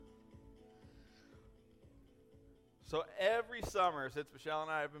So every summer since Michelle and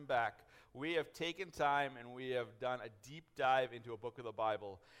I have been back, we have taken time and we have done a deep dive into a book of the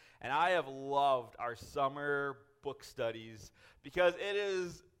Bible. And I have loved our summer book studies because it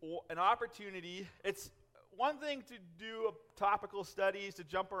is an opportunity. It's one thing to do topical studies, to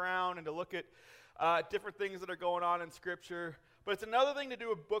jump around and to look at different things that are going on in Scripture. But it's another thing to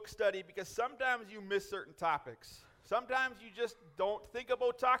do a book study because sometimes you miss certain topics. Sometimes you just don't think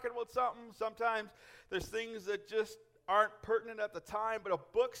about talking about something. Sometimes there's things that just aren't pertinent at the time. But a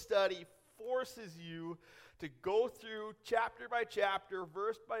book study forces you to go through chapter by chapter,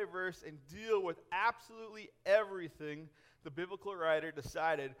 verse by verse, and deal with absolutely everything the biblical writer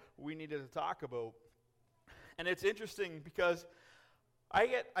decided we needed to talk about. And it's interesting because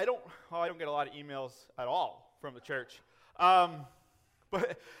I don't get a lot of emails at all from the church.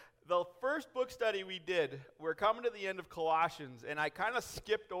 But the first book study we did, we're coming to the end of Colossians, and I kind of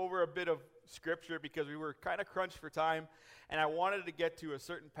skipped over a bit of Scripture because we were kind of crunched for time, and I wanted to get to a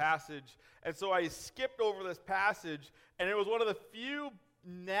certain passage. And so I skipped over this passage, and it was one of the few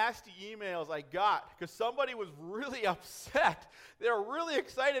nasty emails I got because somebody was really upset. They were really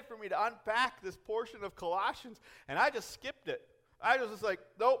excited for me to unpack this portion of Colossians, and I just skipped it. I was just like,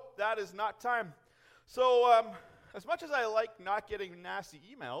 nope, that is not time. So as much as I like not getting nasty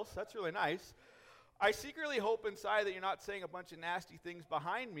emails, that's really nice, I secretly hope inside that you're not saying a bunch of nasty things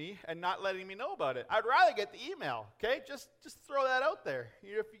behind me and not letting me know about it. I'd rather get the email, okay? Just throw that out there.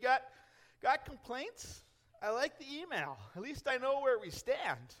 If you got complaints, I like the email. At least I know where we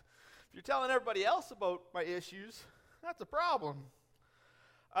stand. If you're telling everybody else about my issues, that's a problem.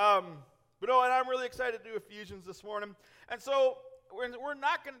 But and I'm really excited to do Ephesians this morning. And so we're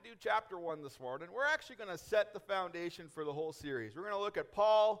not going to do chapter 1 this morning. We're actually going to set the foundation for the whole series. We're going to look at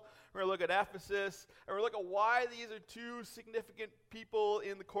Paul, we're going to look at Ephesus, and we're going to look at why these are two significant people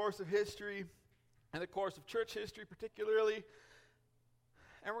in the course of history, in the course of church history particularly.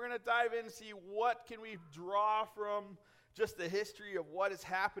 And we're going to dive in and see what can we draw from just the history of what is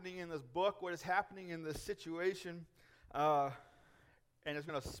happening in this book, what is happening in this situation. And it's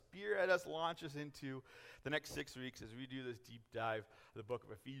going to spearhead us, launch us into the next 6 weeks as we do this deep dive of the book of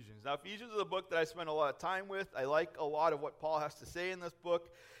Ephesians. Now, Ephesians is a book that I spend a lot of time with. I like a lot of what Paul has to say in this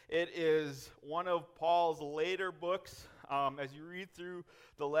book. It is one of Paul's later books. As you read through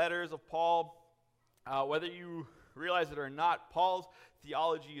the letters of Paul, whether you realize it or not, Paul's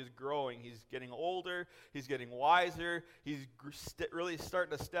theology is growing. He's getting older. He's getting wiser. He's really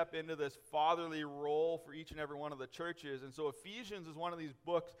starting to step into this fatherly role for each and every one of the churches. And so Ephesians is one of these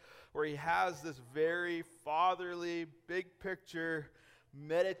books where he has this very fatherly, big picture,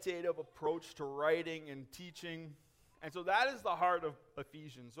 meditative approach to writing and teaching. And so that is the heart of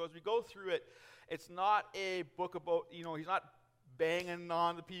Ephesians. So as we go through it, it's not a book about, he's not banging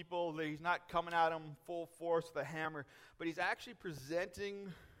on the people. He's not coming at them full force with a hammer, but he's actually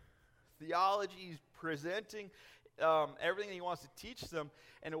presenting theology. He's presenting everything he wants to teach them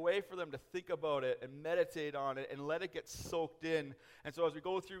in a way for them to think about it and meditate on it and let it get soaked in. And so as we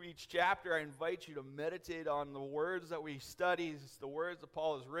go through each chapter, I invite you to meditate on the words that we study, the words that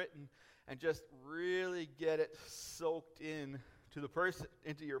Paul has written, and just really get it soaked in to the person,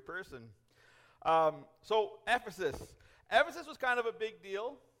 into your person. So Ephesus. Ephesus was kind of a big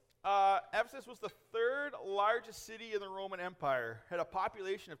deal. Ephesus was the third largest city in the Roman Empire. Had a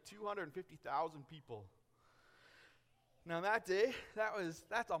population of 250,000 people. Now that day,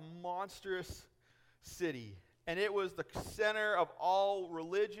 that's a monstrous city. And it was the center of all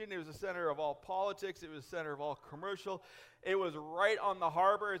religion. It was the center of all politics. It was the center of all commercial. It was right on the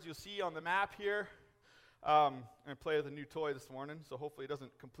harbor, as you'll see on the map here. I'm going to play with a new toy this morning, so hopefully it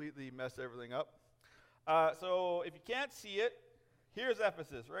doesn't completely mess everything up. So if you can't see it, here's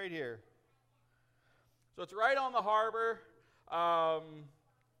Ephesus right here. So it's right on the harbor.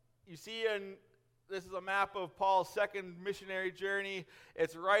 You see, this is a map of Paul's second missionary journey.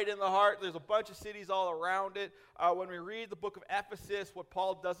 It's right in the heart. There's a bunch of cities all around it. When we read the book of Ephesus, what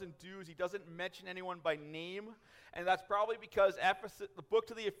Paul doesn't do is he doesn't mention anyone by name. And that's probably because the book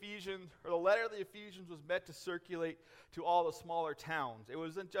to the Ephesians, or the letter of the Ephesians, was meant to circulate to all the smaller towns. It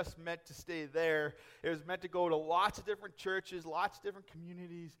wasn't just meant to stay there. It was meant to go to lots of different churches, lots of different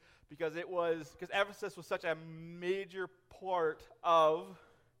communities, because Ephesus was such a major part of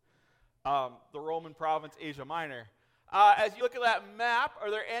the Roman province, Asia Minor. As you look at that map,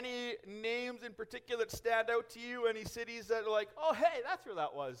 are there any names in particular that stand out to you? Any cities that are like, oh, hey, that's where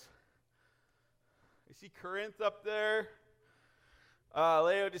that was? You see Corinth up there.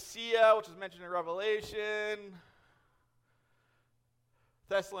 Laodicea, which is mentioned in Revelation.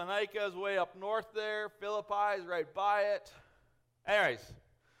 Thessalonica is way up north there. Philippi is right by it. Anyways,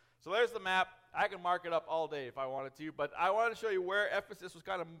 so there's the map. I can mark it up all day if I wanted to, but I wanted to show you where Ephesus was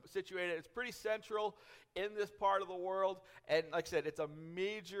kind of situated. It's pretty central in this part of the world, and like I said, it's a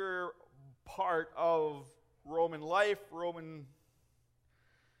major part of Roman life, Roman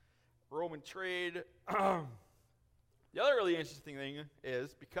trade. The other really interesting thing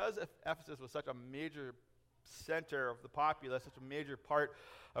is, because Ephesus was such a major center of the populace, such a major part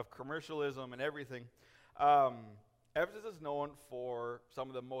of commercialism and everything, Ephesus is known for some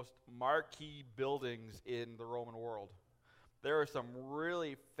of the most marquee buildings in the Roman world. There are some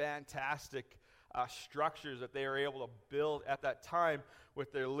really fantastic structures that they were able to build at that time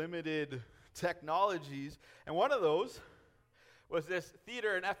with their limited technologies, and one of those was this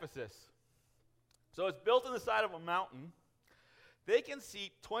theater in Ephesus. So it's built in the side of a mountain. They can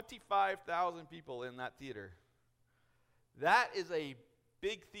seat 25,000 people in that theater. That is a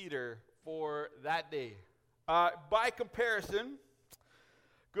big theater for that day. By comparison,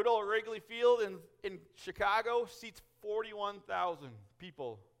 good old Wrigley Field in Chicago seats 41,000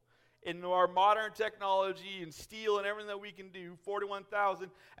 people. In our modern technology and steel and everything that we can do,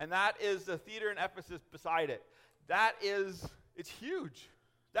 41,000, and that is the theater in Ephesus beside it. It's huge.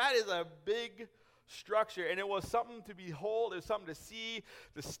 That is a big structure, and it was something to behold. It was something to see.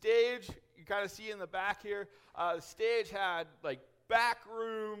 The stage, you kind of see in the back here, the stage had like back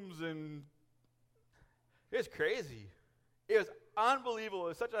rooms, and it was crazy. It was unbelievable. It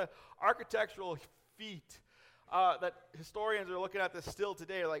was such an architectural feat that historians are looking at this still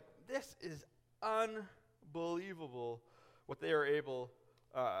today, like, this is unbelievable what they were able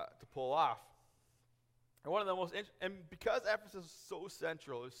to pull off. And one of the most, and because Ephesus is so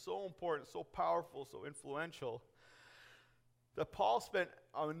central, it's so important, so powerful, so influential, that Paul spent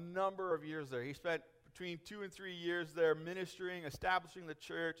a number of years there. He spent between 2 and 3 years there ministering, establishing the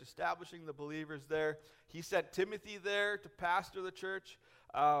church, establishing the believers there. He sent Timothy there to pastor the church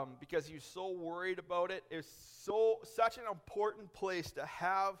because he was so worried about it. It's such an important place to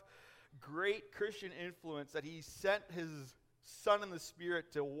have great Christian influence that he sent his Son in the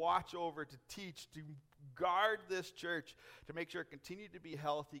Spirit to watch over, to teach, to guard this church, to make sure it continued to be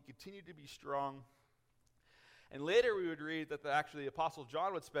healthy, continued to be strong. And later we would read that actually the Apostle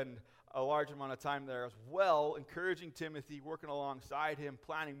John would spend a large amount of time there as well, encouraging Timothy, working alongside him,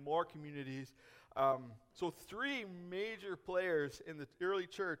 planning more communities. So 3 major players in the early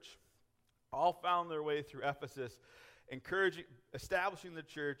church all found their way through Ephesus, establishing the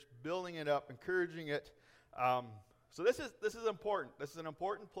church, building it up, encouraging it. So this is important. This is an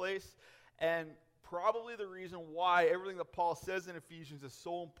important place, and probably the reason why everything that Paul says in Ephesians is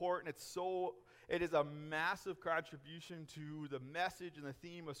so important. It is a massive contribution to the message and the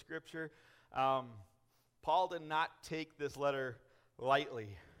theme of Scripture. Paul did not take this letter lightly,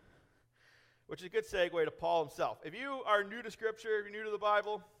 which is a good segue to Paul himself. If you are new to Scripture, if you're new to the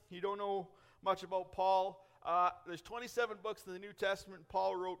Bible, you don't know much about Paul, there's 27 books in the New Testament.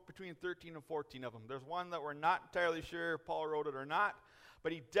 Paul wrote between 13 and 14 of them. There's one that we're not entirely sure if Paul wrote it or not,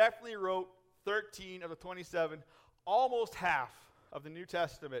 but he definitely wrote 13 of the 27. Almost half of the New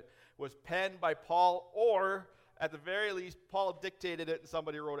Testament was penned by Paul, or at the very least, Paul dictated it and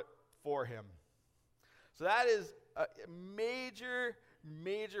somebody wrote it for him. So that is a major,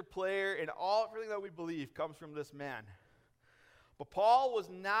 major player in everything that we believe comes from this man. But Paul was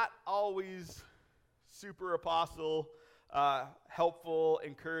not always super apostle, helpful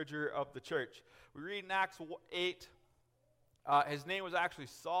encourager of the church. We read in Acts 8, his name was actually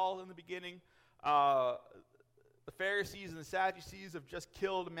Saul in the beginning. The Pharisees and the Sadducees have just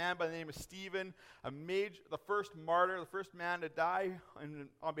killed a man by the name of Stephen, the first martyr, the first man to die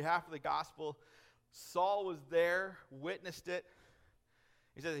on behalf of the gospel. Saul was there, witnessed it.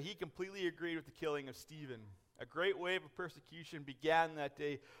 He says that he completely agreed with the killing of Stephen. A great wave of persecution began that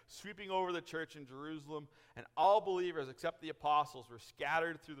day, sweeping over the church in Jerusalem, and all believers except the apostles were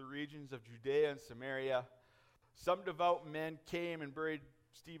scattered through the regions of Judea and Samaria. Some devout men came and buried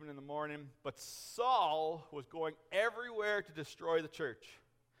Stephen in the morning, but Saul was going everywhere to destroy the church.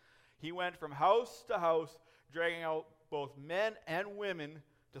 He went from house to house, dragging out both men and women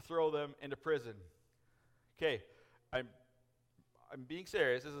to throw them into prison. Okay, I'm being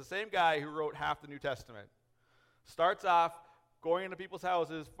serious. This is the same guy who wrote half the New Testament. Starts off going into people's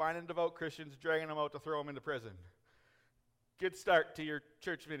houses, finding devout Christians, dragging them out to throw them into prison. Good start to your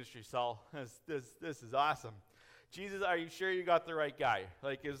church ministry, Saul. This is awesome. Jesus, are you sure you got the right guy?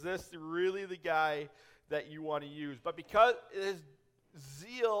 Like, is this really the guy that you want to use? But because his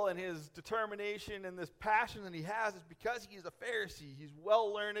zeal and his determination and this passion that he has is because he's a Pharisee. He's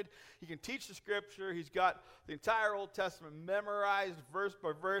well learned. He can teach the Scripture. He's got the entire Old Testament memorized verse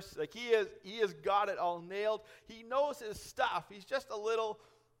by verse. Like, he has got it all nailed. He knows his stuff. He's just a little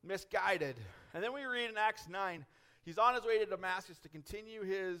misguided. And then we read in Acts 9, he's on his way to Damascus to continue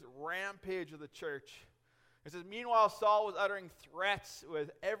his rampage of the church. It says, meanwhile, Saul was uttering threats with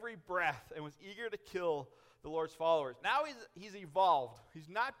every breath and was eager to kill the Lord's followers. Now he's evolved. He's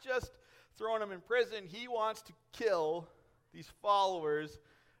not just throwing them in prison. He wants to kill these followers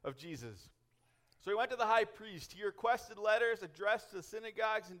of Jesus. So he went to the high priest. He requested letters addressed to the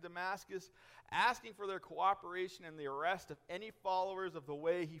synagogues in Damascus, asking for their cooperation in the arrest of any followers of the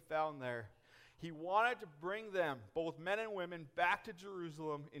way he found there. He wanted to bring them, both men and women, back to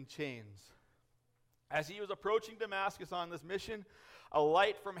Jerusalem in chains. As he was approaching Damascus on this mission, a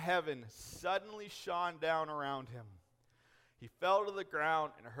light from heaven suddenly shone down around him. He fell to the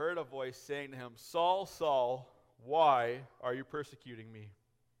ground and heard a voice saying to him, Saul, Saul, why are you persecuting me?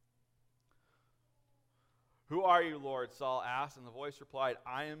 Who are you, Lord? Saul asked, and the voice replied,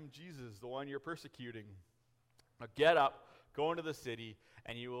 I am Jesus, the one you're persecuting. Now get up, go into the city,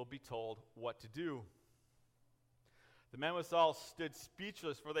 and you will be told what to do. The men with Saul stood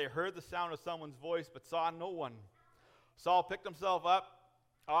speechless, for they heard the sound of someone's voice, but saw no one. Saul picked himself up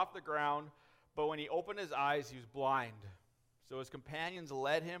off the ground, but when he opened his eyes, he was blind. So his companions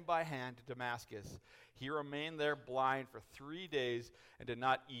led him by hand to Damascus. He remained there blind for 3 days and did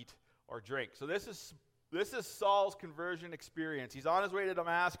not eat or drink. So this is Saul's conversion experience. He's on his way to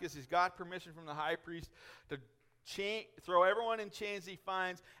Damascus. He's got permission from the high priest to throw everyone in chains he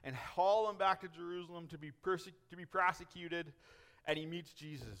finds and haul them back to Jerusalem to be prosecuted. And he meets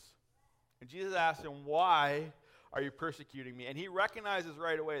Jesus. And Jesus asks him, why are you persecuting me? And he recognizes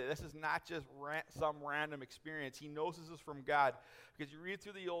right away that this is not just some random experience. He knows this is from God. Because you read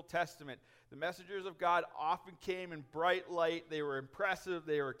through the Old Testament, the messengers of God often came in bright light. They were impressive.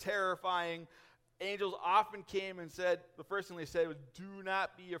 They were terrifying. Angels often came and said, the first thing they said was, do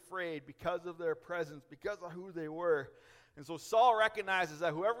not be afraid, because of their presence, because of who they were. And so Saul recognizes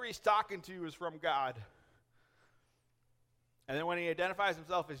that whoever he's talking to is from God. And then when he identifies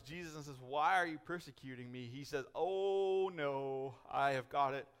himself as Jesus and says, why are you persecuting me? He says, oh no, I have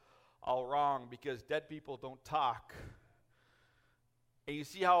got it all wrong, because dead people don't talk. And you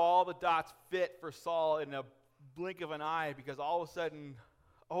see how all the dots fit for Saul in a blink of an eye, because all of a sudden,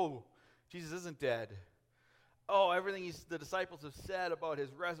 oh, Jesus isn't dead. Oh, everything the disciples have said about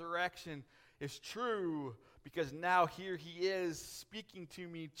his resurrection is true, because now here he is speaking to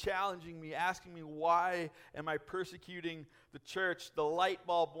me, challenging me, asking me, why am I persecuting the church? The light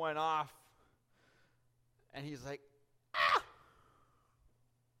bulb went off. And he's like, ah!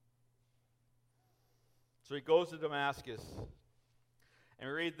 So he goes to Damascus. And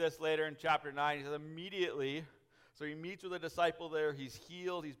we read this later in chapter 9. He says, immediately, so he meets with a disciple there. He's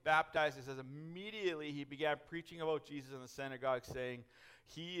healed. He's baptized. He says, immediately he began preaching about Jesus in the synagogue, saying,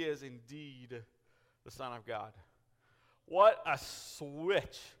 he is indeed the Son of God. What a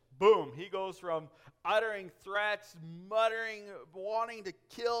switch. Boom. He goes from uttering threats, muttering, wanting to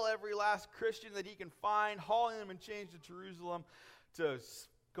kill every last Christian that he can find, hauling them in chains to Jerusalem, to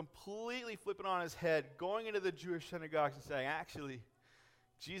completely flipping on his head, going into the Jewish synagogues and saying, actually,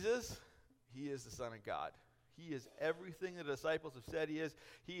 Jesus, he is the Son of God. He is everything the disciples have said he is.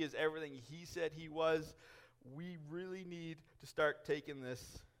 He is everything he said he was. We really need to start taking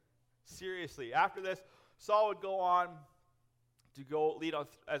this seriously. After this, Saul would go on to go lead on,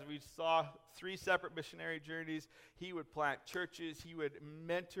 as we saw, 3 separate missionary journeys. He would plant churches. He would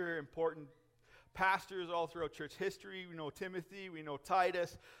mentor important pastors all throughout church history. We know Timothy. We know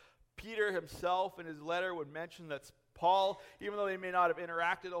Titus. Peter himself in his letter would mention that Paul, even though they may not have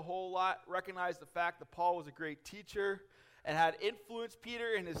interacted a whole lot, recognized the fact that Paul was a great teacher and had influenced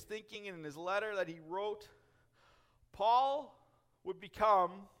Peter in his thinking and in his letter that he wrote. Paul would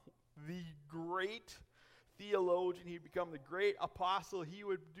become the great theologian. He'd become the great apostle. He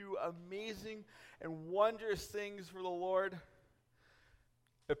would do amazing and wondrous things for the Lord,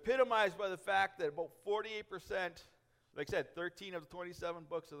 epitomized by the fact that about 48%, like I said, 13 of the 27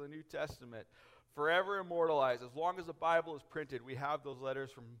 books of the New Testament, forever immortalized. As long as the Bible is printed, we have those letters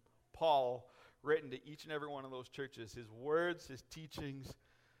from Paul written to each and every one of those churches. His words, his teachings,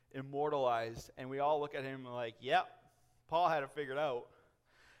 immortalized. And we all look at him like, yep, Paul had it figured out.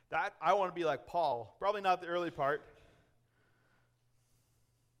 That I want to be like Paul. Probably not the early part.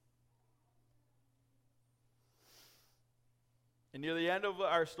 And near the end of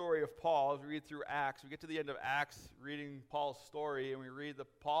our story of Paul, as we read through Acts, we get to the end of Acts reading Paul's story, and we read that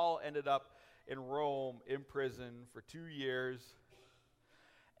Paul ended up in Rome in prison for 2 years.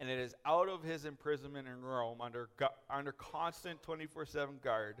 And it is out of his imprisonment in Rome under constant 24/7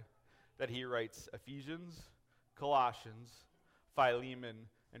 guard that he writes Ephesians, Colossians, Philemon,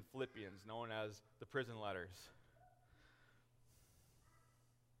 and Philippians, known as the prison letters.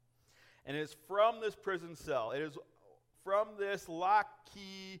 And it is from this prison cell, it is from this lock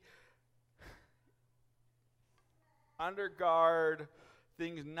key, under guard,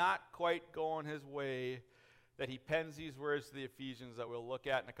 things not quite going his way, that he pens these words to the Ephesians that we'll look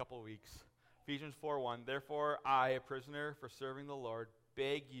at in a couple of weeks. Ephesians 4:1, therefore I, a prisoner for serving the Lord,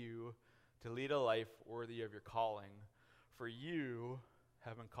 beg you to lead a life worthy of your calling, for you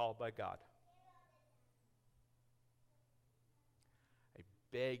have been called by God. I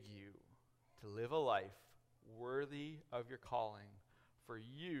beg you to live a life worthy of your calling, for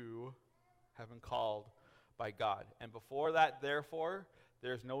you have been called by God. And before that, therefore,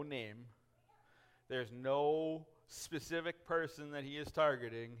 there's no name. There's no specific person that he is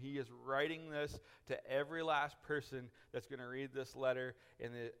targeting. He is writing this to every last person that's going to read this letter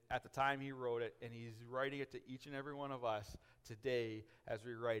at the time he wrote it, and he's writing it to each and every one of us today as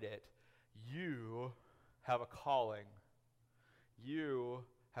we write it. You have a calling. You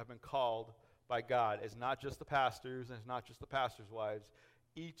have been called by God. It's not just the pastors, and it's not just the pastors' wives.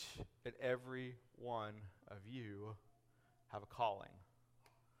 Each and every one of you have a calling.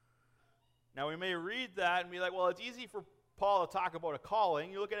 Now, we may read that and be like, well, it's easy for Paul to talk about a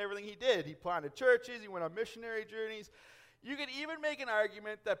calling. You look at everything he did. He planted churches. He went on missionary journeys. You could even make an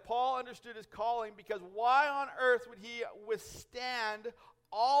argument that Paul understood his calling, because why on earth would he withstand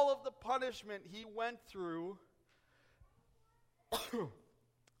all of the punishment he went through,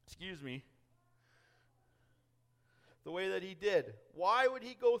 excuse me, the way that he did? Why would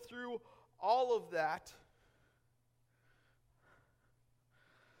he go through all of that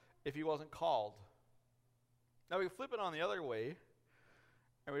if he wasn't called? Now we flip it on the other way,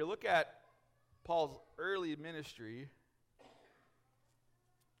 and we look at Paul's early ministry,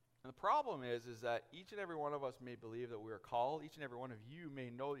 and the problem is that each and every one of us may believe that we are called. Each and every one of you may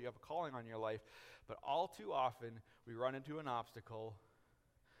know that you have a calling on your life, but all too often we run into an obstacle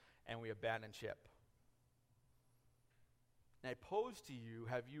and we abandon ship. And I pose to you,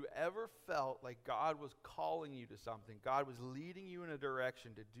 have you ever felt like God was calling you to something? God was leading you in a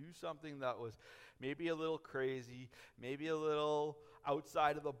direction to do something that was maybe a little crazy, maybe a little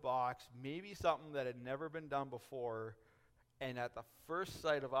outside of the box, maybe something that had never been done before, and at the first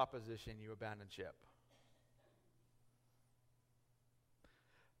sight of opposition, you abandon ship?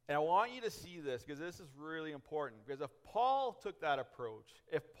 And I want you to see this, because this is really important. Because if Paul took that approach,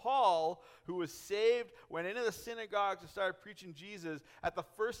 if Paul, who was saved, went into the synagogues and started preaching Jesus, at the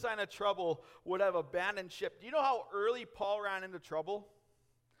first sign of trouble would have abandoned ship. Do you know how early Paul ran into trouble?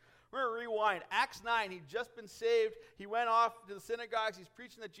 We're going to rewind. Acts 9, he'd just been saved. He went off to the synagogues. He's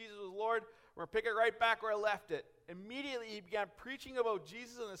preaching that Jesus was Lord. We're going to pick it right back where I left it. Immediately, he began preaching about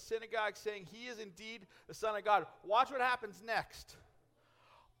Jesus in the synagogue, saying he is indeed the Son of God. Watch what happens next.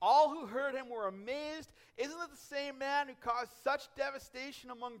 All who heard him were amazed. Isn't it the same man who caused such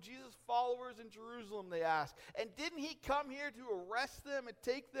devastation among Jesus' followers in Jerusalem, they asked? And didn't he come here to arrest them and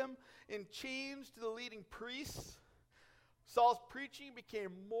take them in chains to the leading priests? Saul's preaching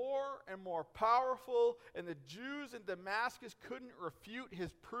became more and more powerful, and the Jews in Damascus couldn't refute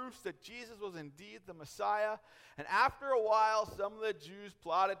his proofs that Jesus was indeed the Messiah. And after a while, some of the Jews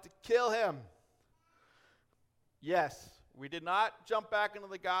plotted to kill him. Yes, we did not jump back into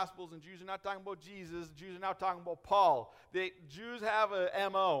the Gospels, and Jews are not talking about Jesus. Jews are now talking about Paul. The Jews have a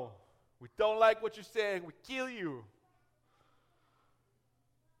M.O. We don't like what you're saying. We kill you.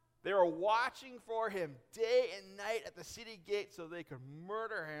 They were watching for him day and night at the city gate so they could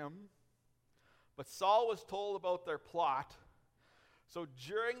murder him. But Saul was told about their plot. So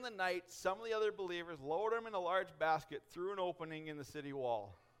during the night, some of the other believers lowered him in a large basket through an opening in the city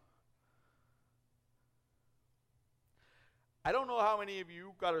wall. I don't know how many of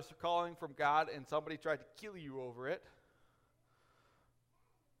you got a calling from God and somebody tried to kill you over it.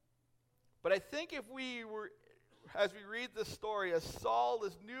 But I think if we were, as we read this story, as Saul,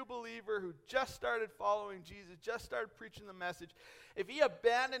 this new believer who just started following Jesus, just started preaching the message, if he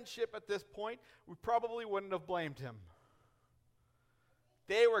abandoned ship at this point, we probably wouldn't have blamed him.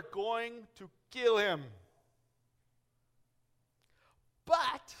 They were going to kill him.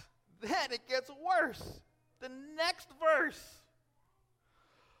 But then it gets worse. The next verse.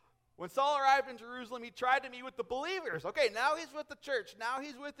 When Saul arrived in Jerusalem, he tried to meet with the believers. Okay, now he's with the church. Now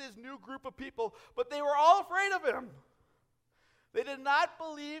he's with his new group of people. But they were all afraid of him. They did not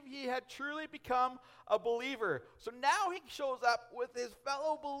believe he had truly become a believer. So now he shows up with his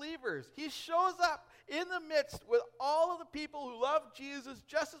fellow believers. He shows up in the midst with all of the people who love Jesus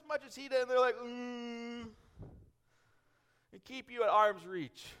just as much as he did. And they're like, and keep you at arm's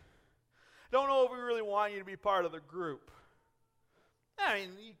reach. Don't know if we really want you to be part of the group. I mean,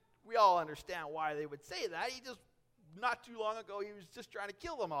 we all understand why they would say that. Not too long ago, he was just trying to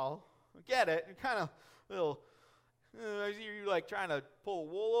kill them all. I get it. You're kind of little, you're like trying to pull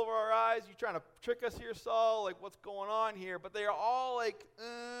wool over our eyes. You're trying to trick us here, Saul. Like, what's going on here? But they are all like,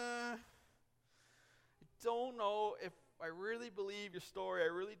 I don't know if I really believe your story. I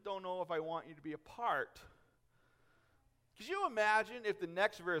really don't know if I want you to be a part. Could you imagine if the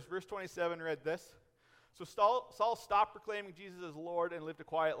next verse 27, read this? So Saul stopped proclaiming Jesus as Lord and lived a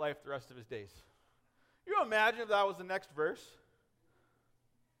quiet life the rest of his days. Can you imagine if that was the next verse?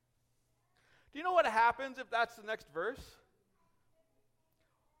 Do you know what happens if that's the next verse?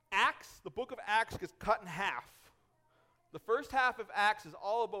 Acts, the book of Acts gets cut in half. The first half of Acts is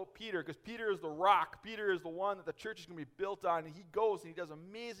all about Peter, because Peter is the rock. Peter is the one that the church is going to be built on. And he goes and he does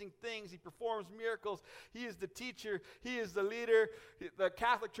amazing things. He performs miracles. He is the teacher. He is the leader. The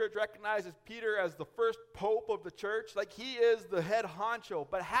Catholic Church recognizes Peter as the first pope of the church. Like, he is the head honcho.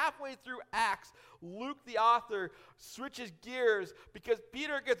 But halfway through Acts, Luke, the author, switches gears because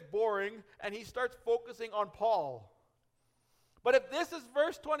Peter gets boring and he starts focusing on Paul. But if this is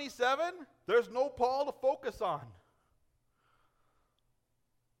verse 27, there's no Paul to focus on.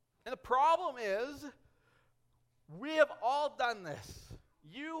 And the problem is, we have all done this.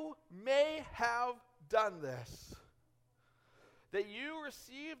 You may have done this. That you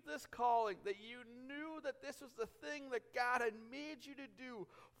received this calling, that you knew that this was the thing that God had made you to do,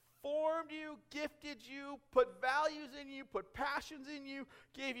 formed you, gifted you, put values in you, put passions in you,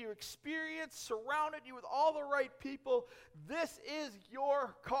 gave you experience, surrounded you with all the right people. This is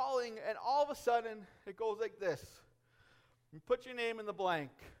your calling, and all of a sudden, it goes like this. You put your name in the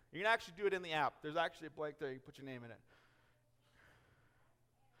blank. You can actually do it in the app. There's actually a blank there. You put your name in it.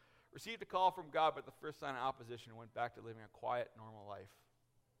 Received a call from God, but the first sign of opposition went back to living a quiet, normal life.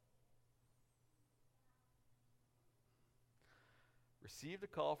 Received a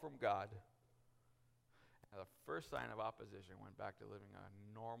call from God, and the first sign of opposition went back to living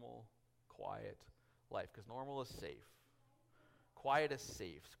a normal, quiet life, because normal is safe. Quiet is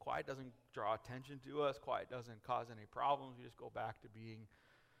safe. Quiet doesn't draw attention to us. Quiet doesn't cause any problems. We just go back to being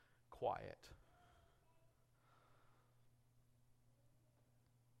quiet.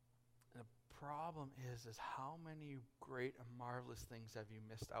 And the problem is how many great and marvelous things have you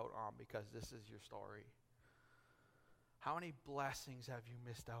missed out on because this is your story? How many blessings have you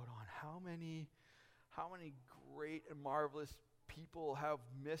missed out on? How many great and marvelous people have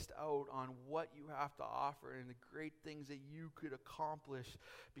missed out on what you have to offer and the great things that you could accomplish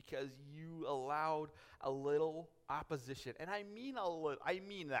because you allowed a little opposition. And I mean a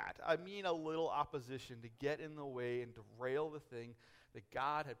little opposition to get in the way and derail the thing that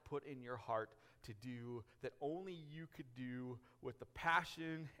God had put in your heart to do, that only you could do with the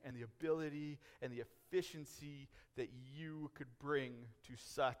passion and the ability and the efficiency that you could bring to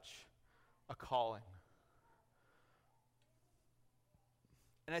such a calling.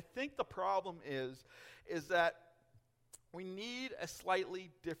 And I think the problem is that we need a slightly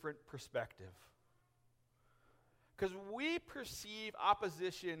different perspective. Because we perceive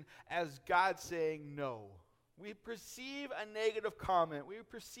opposition as God saying no. We perceive a negative comment. We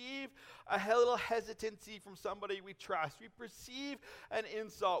perceive a little hesitancy from somebody we trust. We perceive an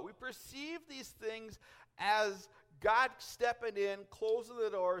insult. We perceive these things as God stepping in, closing the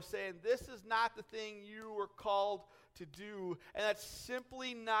door, saying, this is not the thing you were called to do, and that's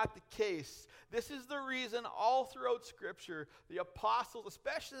simply not the case. This is the reason all throughout Scripture, the apostles,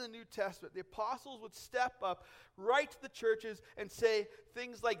 especially in the New Testament, the apostles would step up right to the churches and say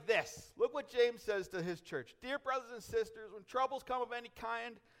things like this. Look what James says to his church. Dear brothers and sisters, when troubles come of any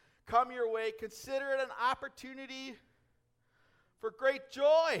kind come your way, consider it an opportunity for great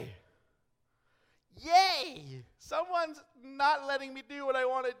joy. Yay! Someone's not letting me do what I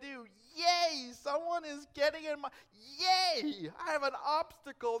want to do. Yay! Someone is getting in my... Yay! I have an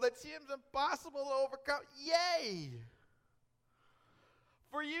obstacle that seems impossible to overcome. Yay!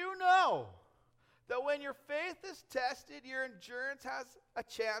 For you know that when your faith is tested, your endurance has a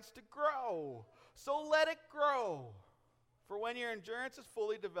chance to grow. So let it grow. For when your endurance is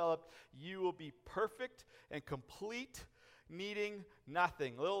fully developed, you will be perfect and complete, needing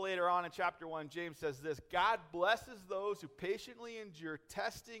nothing. A little later on in chapter 1, James says this: God blesses those who patiently endure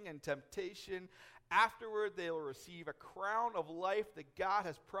testing and temptation. Afterward, they will receive a crown of life that God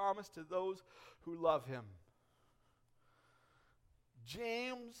has promised to those who love him.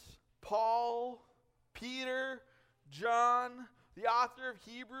 James, Paul, Peter, John, the author of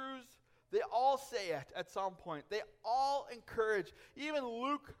Hebrews, they all say it at some point. They all encourage. Even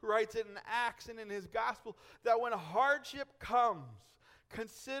Luke writes it in Acts and in his gospel that when hardship comes,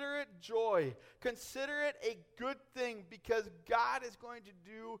 consider it joy. Consider it a good thing because God is going to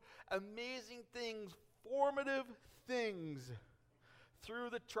do amazing things, formative things through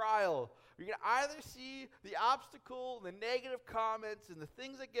the trial. You can either see the obstacle, the negative comments, and the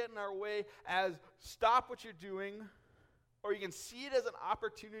things that get in our way as stop what you're doing, or you can see it as an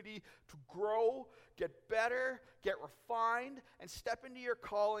opportunity to grow, get better, get refined, and step into your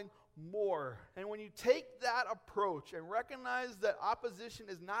calling more. And when you take that approach and recognize that opposition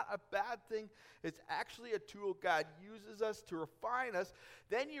is not a bad thing, it's actually a tool God uses us to refine us,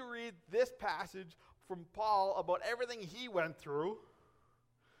 then you read this passage from Paul about everything he went through.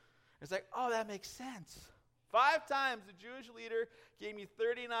 It's like, oh, that makes sense. 5 times the Jewish leader gave me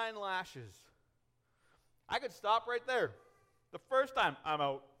 39 lashes. I could stop right there. The first time, I'm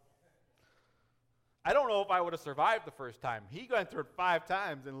out. I don't know if I would have survived the first time. He went through it 5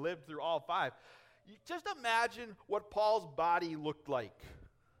 times and lived through all 5. You just imagine what Paul's body looked like.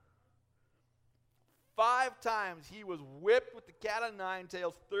 5 times he was whipped with the cat o' nine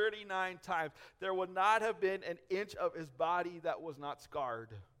tails 39 times. There would not have been an inch of his body that was not scarred.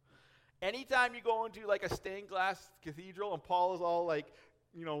 Anytime you go into like a stained glass cathedral and Paul is all like,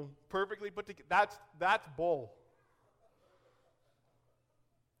 perfectly put together, that's bull.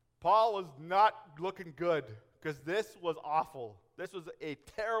 Paul was not looking good because this was awful. This was a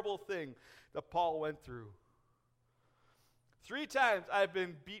terrible thing that Paul went through. 3 times I've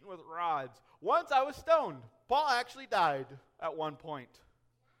been beaten with rods. Once I was stoned. Paul actually died at one point.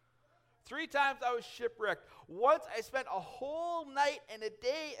 3 times I was shipwrecked. Once I spent a whole night and a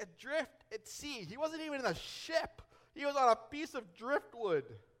day adrift at sea. He wasn't even in a ship. He was on a piece of driftwood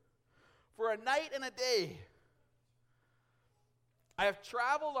for a night and a day. I have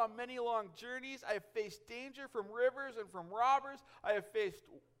traveled on many long journeys. I have faced danger from rivers and from robbers. I have faced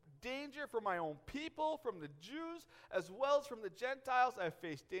danger from my own people, from the Jews, as well as from the Gentiles. I have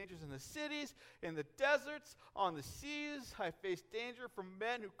faced dangers in the cities, in the deserts, on the seas. I have faced danger from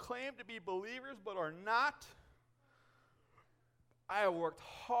men who claim to be believers but are not. I have worked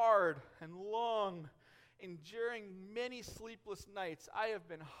hard and long, enduring many sleepless nights. I have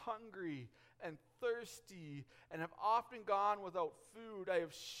been hungry and thirsty and have often gone without food. I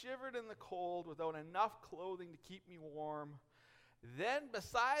have shivered in the cold without enough clothing to keep me warm. Then,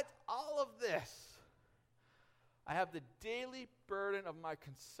 besides all of this, I have the daily burden of my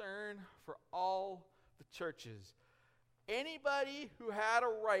concern for all the churches. Anybody who had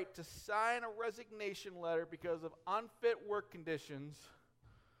a right to sign a resignation letter because of unfit work conditions,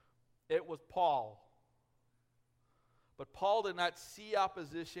 it was Paul. But Paul did not see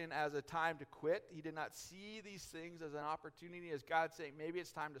opposition as a time to quit. He did not see these things as an opportunity, as God saying, maybe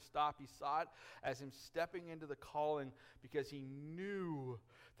it's time to stop. He saw it as him stepping into the calling because he knew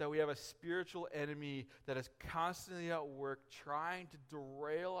that we have a spiritual enemy that is constantly at work trying to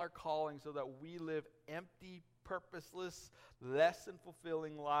derail our calling so that we live empty, purposeless, less than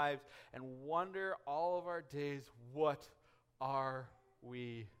fulfilling lives and wonder all of our days, what are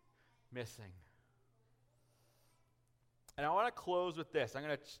we missing? And I want to close with this. I'm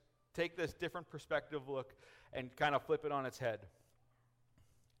going to take this different perspective look and kind of flip it on its head.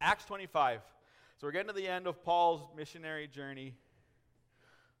 Acts 25. So we're getting to the end of Paul's missionary journey.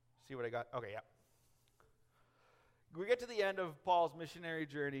 See what I got? Okay, yeah. We get to the end of Paul's missionary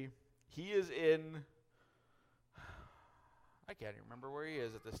journey. He is in, I can't even remember where he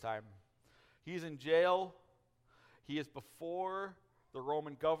is at this time. He's in jail. He is before the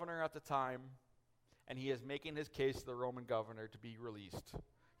Roman governor at the time. And he is making his case to the Roman governor to be released.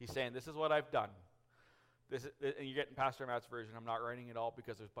 He's saying, this is what I've done. And you're getting Pastor Matt's version. I'm not writing it all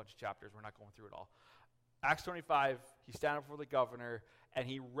because there's a bunch of chapters. We're not going through it all. Acts 25, he's standing before the governor, and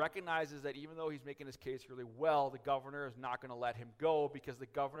he recognizes that even though he's making his case really well, the governor is not going to let him go because the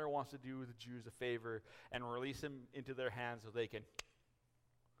governor wants to do the Jews a favor and release him into their hands so they can.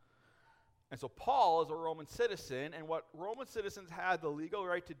 And so Paul is a Roman citizen, and what Roman citizens had the legal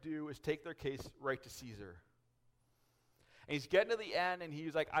right to do is take their case right to Caesar. And he's getting to the end, and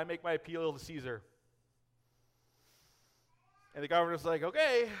he's like, I make my appeal to Caesar. And the governor's like,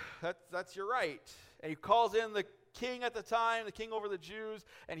 okay, that's your right. And he calls in the king at the time, the king over the Jews,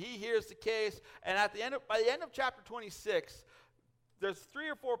 and he hears the case. And by the end of chapter 26, there's 3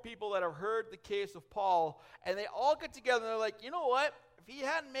 or 4 people that have heard the case of Paul, and they all get together, and they're like, you know what? If he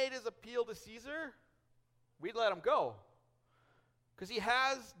hadn't made his appeal to Caesar, we'd let him go. Because he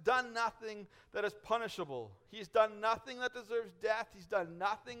has done nothing that is punishable. He's done nothing that deserves death. He's done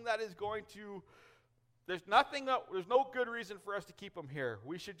nothing that is going to... There's no good reason for us to keep him here.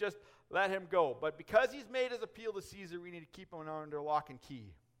 We should just let him go. But because he's made his appeal to Caesar, we need to keep him under lock and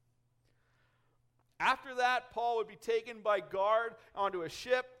key. After that, Paul would be taken by guard onto a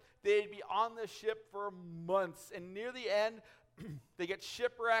ship. They'd be on this ship for months. And near the end, they get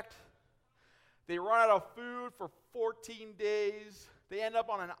shipwrecked. They run out of food for 14 days. They end up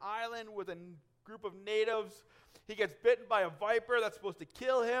on an island with a group of natives. He gets bitten by a viper that's supposed to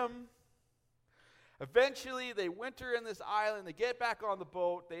kill him. Eventually, they winter in this island. They get back on the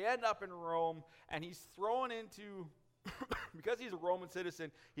boat. They end up in Rome, and he's thrown into, because he's a Roman citizen,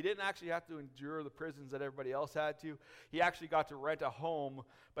 he didn't actually have to endure the prisons that everybody else had to. He actually got to rent a home,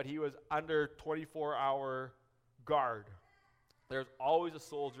 but he was under 24-hour guard. There's always a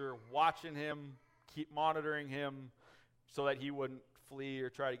soldier watching him, keep monitoring him, so that he wouldn't flee or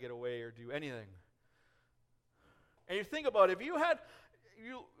try to get away or do anything. And you think about it, if you had,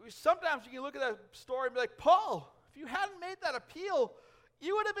 sometimes you can look at that story and be like, Paul, if you hadn't made that appeal,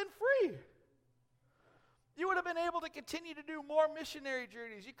 you would have been free. You would have been able to continue to do more missionary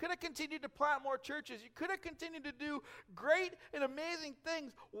journeys. You could have continued to plant more churches. You could have continued to do great and amazing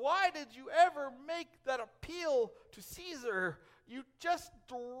things. Why did you ever make that appeal to Caesar? You just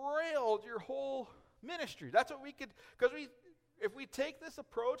derailed your whole ministry. That's what we could, because if we take this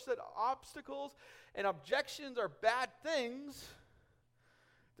approach that obstacles and objections are bad things,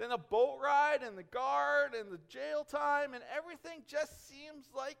 then the boat ride and the guard and the jail time and everything just seems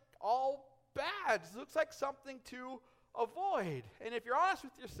like all bad. It looks like something to avoid. And if you're honest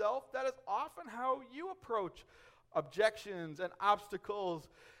with yourself, that is often how you approach objections and obstacles,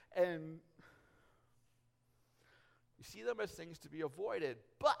 and you see them as things to be avoided.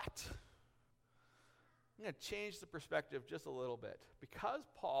 But I'm going to change the perspective just a little bit. Because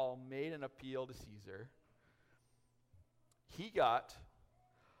Paul made an appeal to Caesar, he got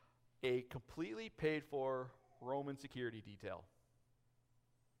a completely paid for Roman security detail.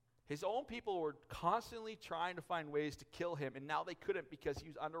 His own people were constantly trying to find ways to kill him, and now they couldn't because he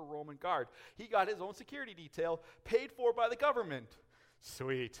was under Roman guard. He got his own security detail paid for by the government.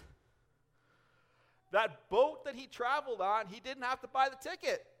 Sweet. That boat that he traveled on, he didn't have to buy the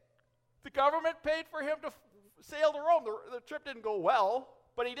ticket. The government paid for him to sail to Rome. The trip didn't go well,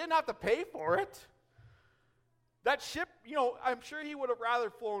 but he didn't have to pay for it. That ship, I'm sure he would have rather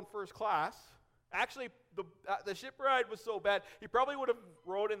flown first class. Actually, the ship ride was so bad, he probably would have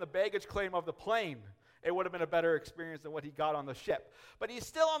rode in the baggage claim of the plane. It would have been a better experience than what he got on the ship. But he's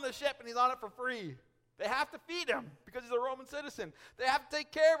still on the ship, and he's on it for free. They have to feed him because he's a Roman citizen. They have to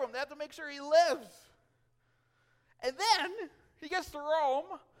take care of him. They have to make sure he lives. And then he gets to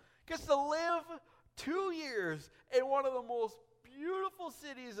Rome, gets to live 2 years in one of the most beautiful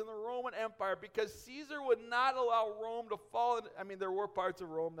cities in the Roman Empire, because Caesar would not allow Rome to fall in. I mean, there were parts of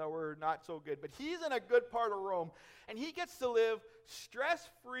Rome that were not so good, but he's in a good part of Rome, and he gets to live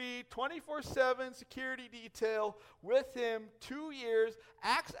stress-free, 24/7 security detail with him 2 years.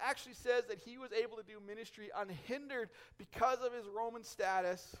 Acts actually says that he was able to do ministry unhindered because of his Roman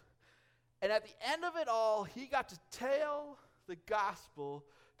status. And at the end of it all, he got to tell the gospel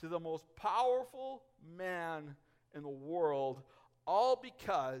to the most powerful man in the world, all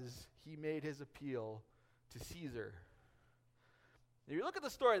because he made his appeal to Caesar. If you look at the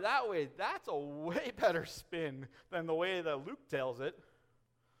story that way, that's a way better spin than the way that Luke tells it.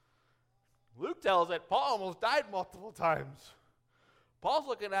 Luke tells it, Paul almost died multiple times. Paul's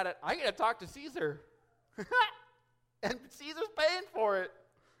looking at it, I got to talk to Caesar. And Caesar's paying for it.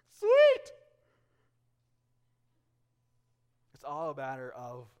 Sweet! It's all a matter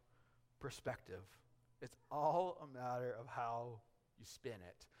of perspective. It's all a matter of how you spin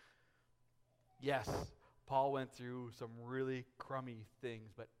it. Yes, Paul went through some really crummy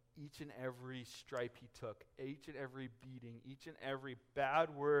things, but each and every stripe he took, each and every beating, each and every bad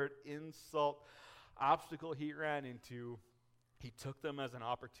word, insult, obstacle he ran into, he took them as an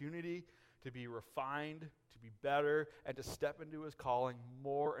opportunity to be refined, to be better, and to step into his calling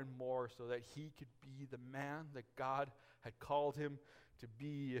more and more so that he could be the man that God had called him to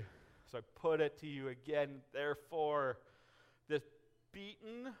be. So I put it to you again, therefore, this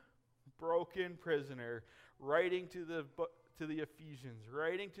beaten, broken prisoner, writing to the Ephesians,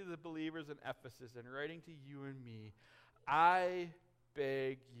 writing to the believers in Ephesus, and writing to you and me, I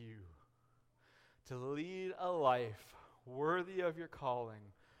beg you to lead a life worthy of your calling,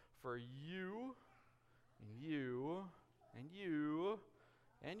 for you, and you, and you,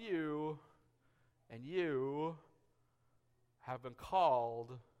 and you, and you have been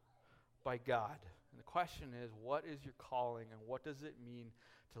called by God. And the question is, what is your calling, and what does it mean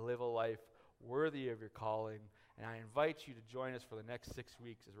to live a life worthy of your calling? And I invite you to join us for the next 6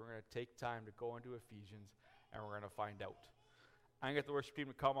 weeks as we're going to take time to go into Ephesians, and we're going to find out. I'm going to get the worship team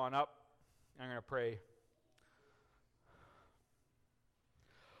to come on up. I'm going to pray.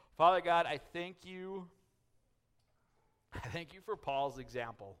 Father God, I thank you. I thank you for Paul's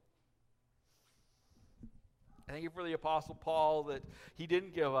example. I thank you for the Apostle Paul, that he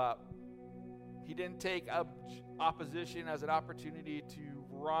didn't give up. He didn't take opposition as an opportunity to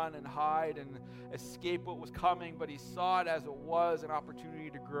run and hide and escape what was coming, but he saw it as it was, an opportunity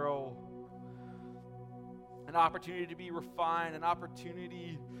to grow, an opportunity to be refined, an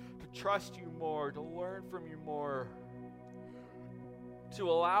opportunity to trust you more, to learn from you more, to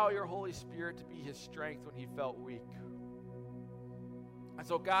allow your Holy Spirit to be his strength when he felt weak. And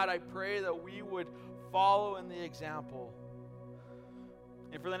so, God, I pray that we would follow in the example.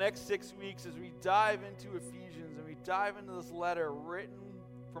 And for the next 6 weeks, as we dive into Ephesians and we dive into this letter written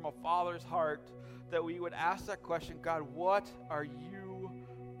from a father's heart, that we would ask that question, God, what are you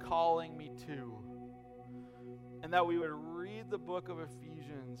calling me to? And that we would read the book of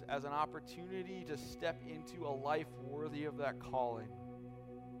Ephesians as an opportunity to step into a life worthy of that calling.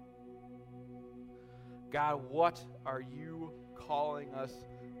 God, what are you calling us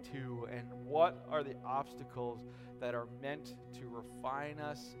to? And what are the obstacles that are meant to refine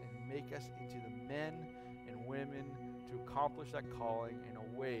us and make us into the men and women to accomplish that calling in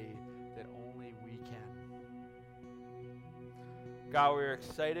a way that only we can? God, we're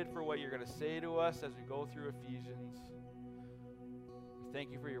excited for what you're going to say to us as we go through Ephesians. We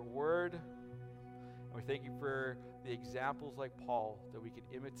thank you for your word, and we thank you for the examples like Paul, that we can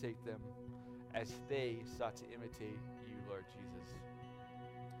imitate them as they sought to imitate you, Lord Jesus.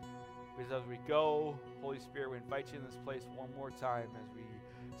 Because as we go, Holy Spirit, we invite you in this place one more time as we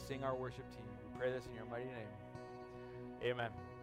sing our worship team. We pray this in your mighty name. Amen.